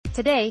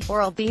Today,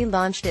 Oral-B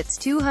launched its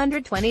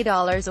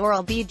 $220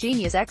 Oral-B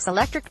Genius X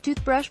electric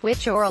toothbrush,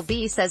 which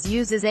Oral-B says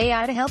uses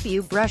AI to help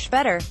you brush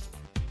better.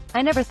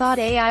 I never thought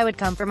AI would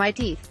come for my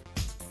teeth.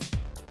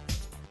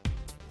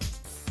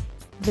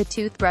 The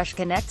toothbrush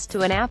connects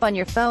to an app on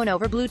your phone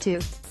over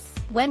Bluetooth.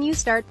 When you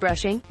start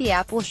brushing, the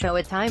app will show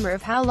a timer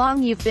of how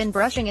long you've been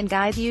brushing and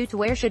guide you to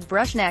where should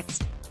brush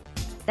next.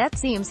 That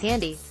seems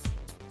handy.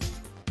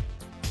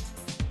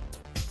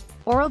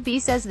 Oral-B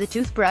says the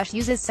toothbrush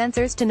uses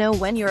sensors to know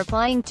when you're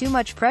applying too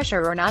much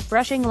pressure or not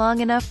brushing long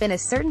enough in a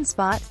certain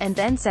spot, and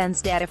then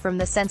sends data from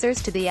the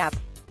sensors to the app.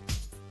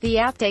 The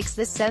app takes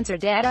this sensor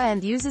data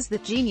and uses the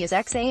Genius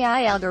X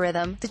AI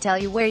algorithm to tell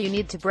you where you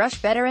need to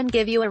brush better and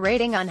give you a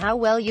rating on how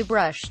well you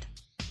brushed.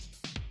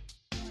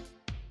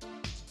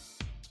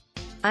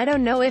 I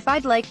don't know if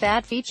I'd like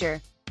that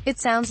feature. It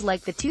sounds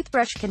like the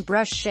toothbrush can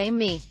brush shame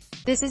me.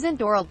 This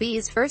isn't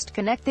Oral-B's first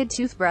connected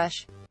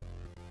toothbrush.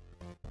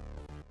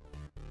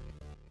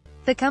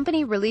 The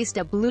company released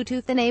a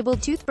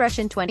Bluetooth-enabled toothbrush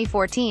in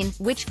 2014,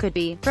 which could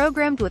be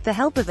programmed with the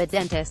help of a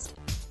dentist.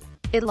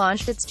 It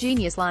launched its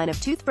Genius line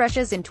of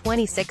toothbrushes in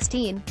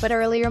 2016, but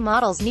earlier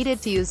models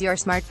needed to use your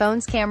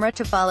smartphone's camera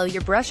to follow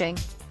your brushing.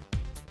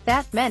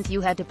 That meant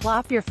you had to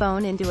plop your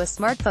phone into a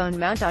smartphone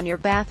mount on your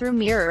bathroom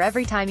mirror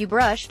every time you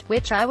brushed,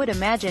 which I would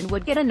imagine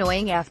would get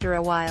annoying after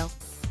a while.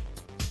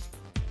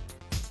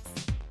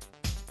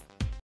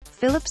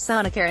 Philips,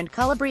 Sonicare and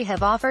Colibri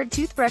have offered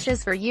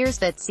toothbrushes for years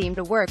that seem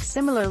to work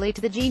similarly to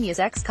the Genius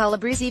X.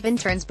 Colibri's even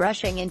turns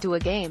brushing into a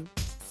game.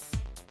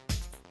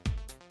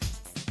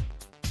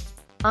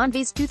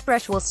 Envy's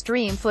toothbrush will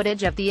stream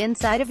footage of the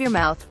inside of your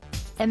mouth.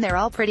 And they're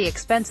all pretty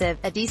expensive.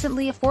 A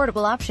decently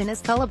affordable option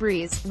is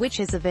Colibri's, which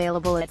is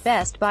available at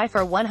Best Buy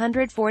for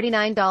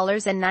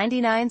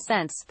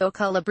 $149.99, though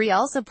Colibri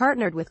also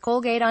partnered with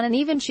Colgate on an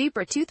even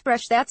cheaper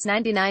toothbrush that's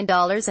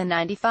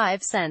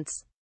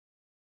 $99.95.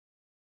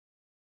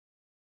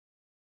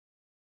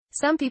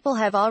 Some people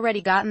have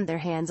already gotten their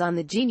hands on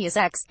the Genius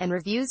X, and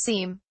reviews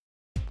seem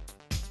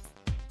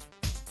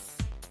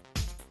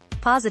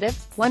positive.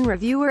 One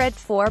reviewer at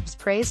Forbes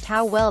praised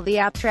how well the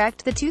app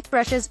tracked the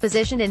toothbrush's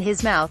position in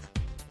his mouth.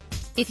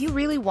 If you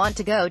really want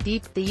to go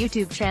deep, the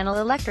YouTube channel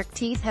Electric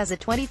Teeth has a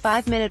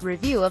 25-minute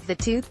review of the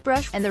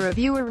toothbrush, and the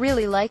reviewer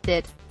really liked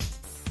it.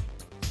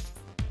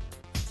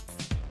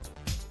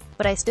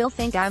 But I still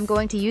think I'm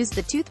going to use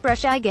the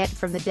toothbrush I get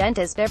from the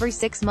dentist every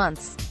 6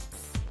 months.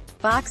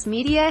 Vox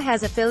Media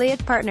has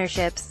affiliate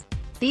partnerships.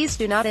 These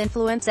do not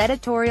influence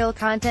editorial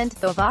content,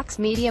 though Vox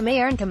Media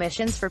may earn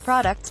commissions for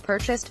products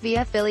purchased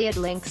via affiliate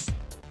links.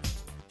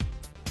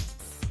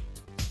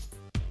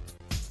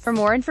 For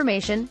more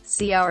information,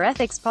 see our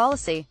ethics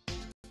policy.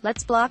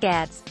 Let's block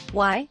ads.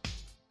 Why?